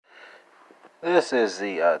This is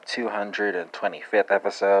the 225th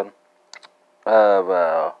episode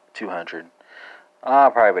of 200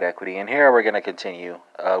 private equity, and here we're going to continue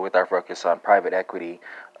with our focus on private equity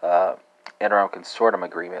uh, interim consortium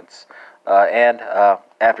agreements. And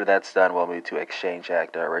after that's done, we'll move to Exchange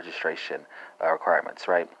Act registration requirements,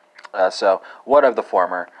 right? So, what of the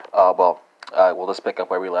former? We'll just pick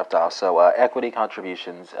up where we left off. So, equity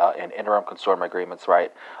contributions and interim consortium agreements,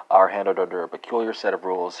 right, are handled under a peculiar set of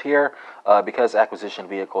rules here because acquisition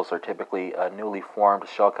vehicles are typically newly formed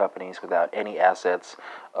shell companies without any assets.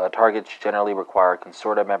 Targets generally require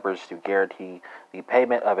consortium members to guarantee the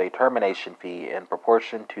payment of a termination fee in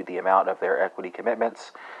proportion to the amount of their equity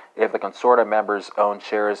commitments. If the consortium members own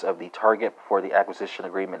shares of the target before the acquisition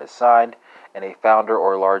agreement is signed, and a founder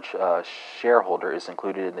or large shareholder is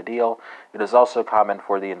included in the deal, it is also common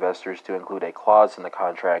for the investors to include a clause in the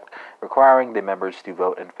contract requiring the members to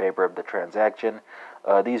vote in favor of the transaction.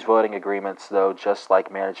 These voting agreements, though, just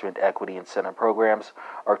like management equity incentive programs,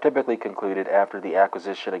 are typically concluded after the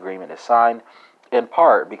acquisition agreement is signed, in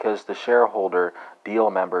part because the shareholder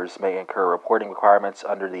deal members may incur reporting requirements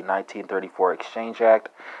under the 1934 Exchange Act.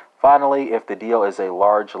 Finally, if the deal is a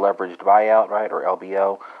large leveraged buyout, right, or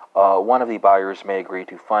LBO, one of the buyers may agree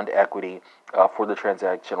to fund equity for the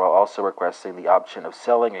transaction while also requesting the option of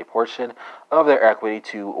selling a portion of their equity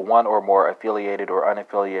to one or more affiliated or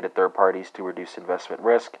unaffiliated third parties to reduce investment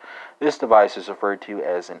risk. This device is referred to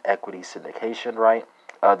as an equity syndication, right?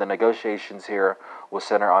 The negotiations here will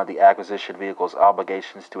center on the acquisition vehicle's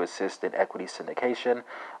obligations to assist in equity syndication,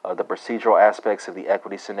 the procedural aspects of the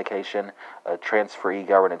equity syndication, transferee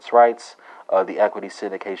governance rights, the equity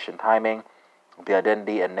syndication timing, the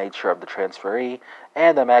identity and nature of the transferee,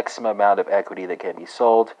 and the maximum amount of equity that can be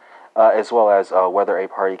sold, as well as whether a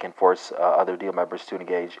party can force other deal members to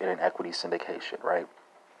engage in an equity syndication, right?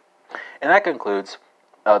 And that concludes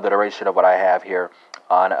the duration of what I have here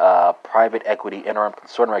on private equity interim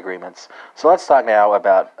consortium agreements. So let's talk now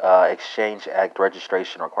about Exchange Act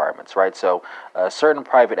registration requirements, right? So certain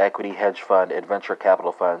private equity, hedge fund, and venture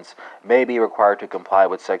capital funds may be required to comply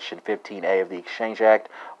with Section 15A of the Exchange Act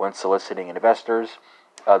when soliciting investors.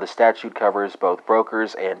 The statute covers both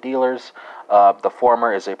brokers and dealers. The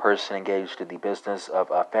former is a person engaged in the business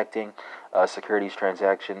of effecting securities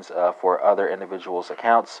transactions for other individuals'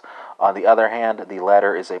 accounts. On the other hand, the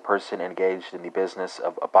latter is a person engaged in the business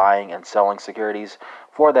of buying and selling securities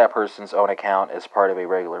for that person's own account as part of a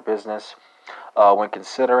regular business. When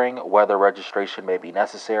considering whether registration may be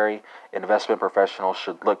necessary, investment professionals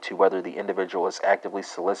should look to whether the individual is actively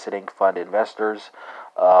soliciting fund investors,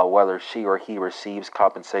 whether she or he receives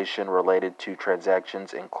compensation related to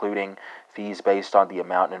transactions, including fees based on the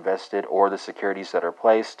amount invested or the securities that are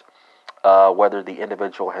placed, whether the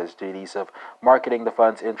individual has duties of marketing the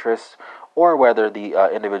fund's interests, or whether the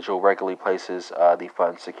individual regularly places the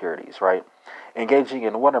fund's securities, right? Engaging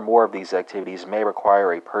in one or more of these activities may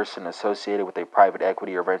require a person associated with a private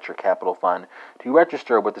equity or venture capital fund to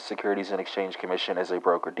register with the Securities and Exchange Commission as a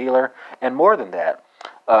broker-dealer, and more than that,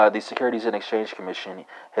 the Securities and Exchange Commission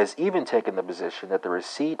has even taken the position that the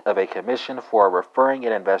receipt of a commission for referring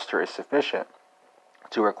an investor is sufficient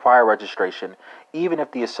to require registration, even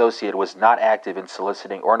if the associate was not active in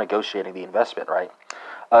soliciting or negotiating the investment, right?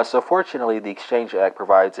 So fortunately, the Exchange Act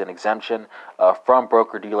provides an exemption from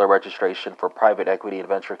broker-dealer registration for private equity and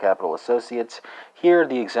venture capital associates. Here,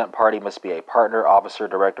 the exempt party must be a partner, officer,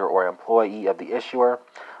 director, or employee of the issuer,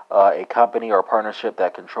 a company or partnership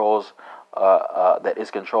that controls or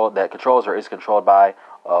is controlled by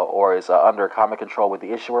or is under common control with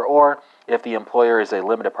the issuer, or if the employer is a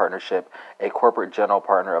limited partnership, a corporate general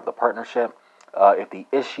partner of the partnership. If the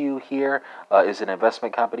issue here is an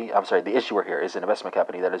investment company, the issuer here is an investment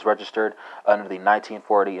company that is registered under the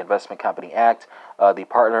 1940 Investment Company Act, the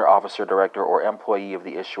partner, officer, director, or employee of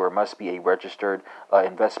the issuer must be a registered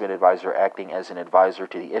investment advisor acting as an advisor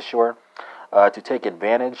to the issuer. To take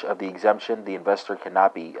advantage of the exemption, the investor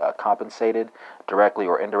cannot be compensated directly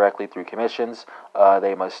or indirectly through commissions.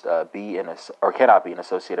 They must cannot be an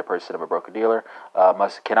associated person of a broker-dealer.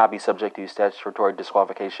 Cannot be subject to statutory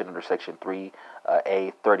disqualification under Section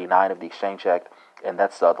 3A39 of the Exchange Act, and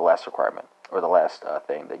that's the last requirement, or the last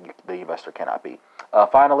thing that the investor cannot be.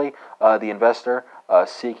 Finally, the investor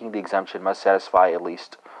seeking the exemption must satisfy at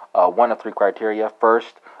least one of three criteria.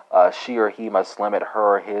 First, she or he must limit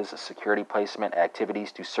her or his security placement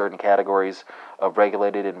activities to certain categories of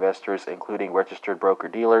regulated investors, including registered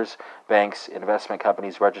broker-dealers, banks, investment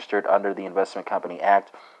companies registered under the Investment Company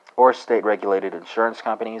Act, or state-regulated insurance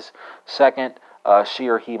companies. Second, She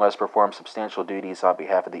or he must perform substantial duties on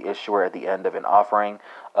behalf of the issuer at the end of an offering.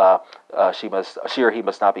 She or he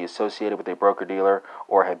must not be associated with a broker-dealer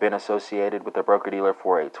or have been associated with a broker-dealer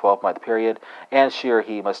for a 12-month period, and she or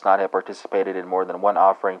he must not have participated in more than one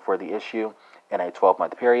offering for the issue in a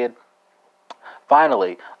 12-month period.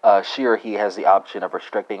 Finally, she or he has the option of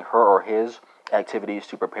restricting her or his activities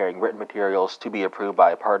to preparing written materials to be approved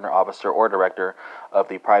by a partner, officer, or director of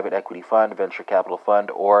the private equity fund, venture capital fund,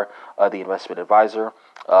 or the investment advisor,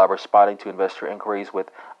 responding to investor inquiries with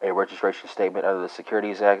a registration statement under the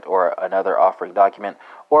Securities Act or another offering document,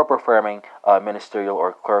 or performing ministerial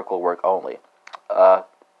or clerical work only. The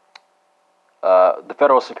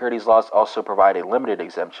federal securities laws also provide a limited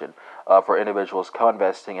exemption for individuals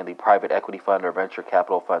co-investing in the private equity fund or venture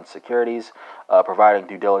capital fund securities, providing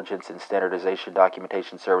due diligence and standardization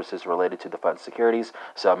documentation services related to the fund securities,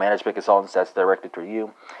 so management consultants, that's directed to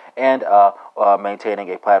you, and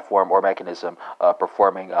maintaining a platform or mechanism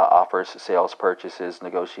performing offers, sales, purchases,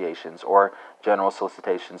 negotiations, or general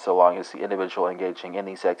solicitations, so long as the individual engaging in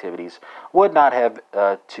these activities would not have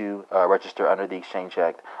to register under the Exchange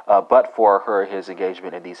Act, but for her or his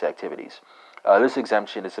engagement in these activities. This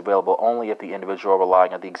exemption is available only if the individual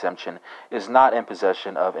relying on the exemption is not in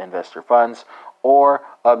possession of investor funds or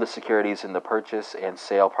of the securities in the purchase and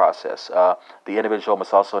sale process. The individual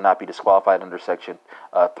must also not be disqualified under Section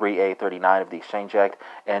 3A39 of the Exchange Act,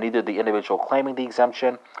 and neither the individual claiming the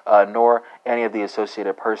exemption nor any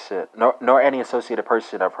associated person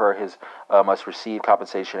of her or his must receive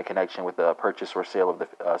compensation in connection with the purchase or sale of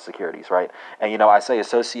the securities. Right, and I say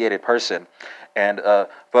associated person, and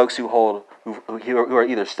folks who are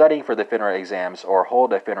either studying for the FINRA exams or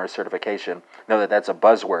hold a FINRA certification know that that's a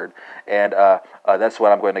buzzword, and that's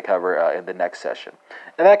what I'm going to cover in the next session.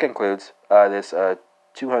 And that concludes this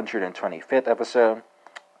 225th episode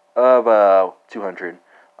of 200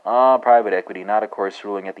 on private equity, not of course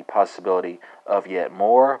ruling at the possibility of yet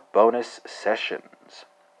more bonus sessions.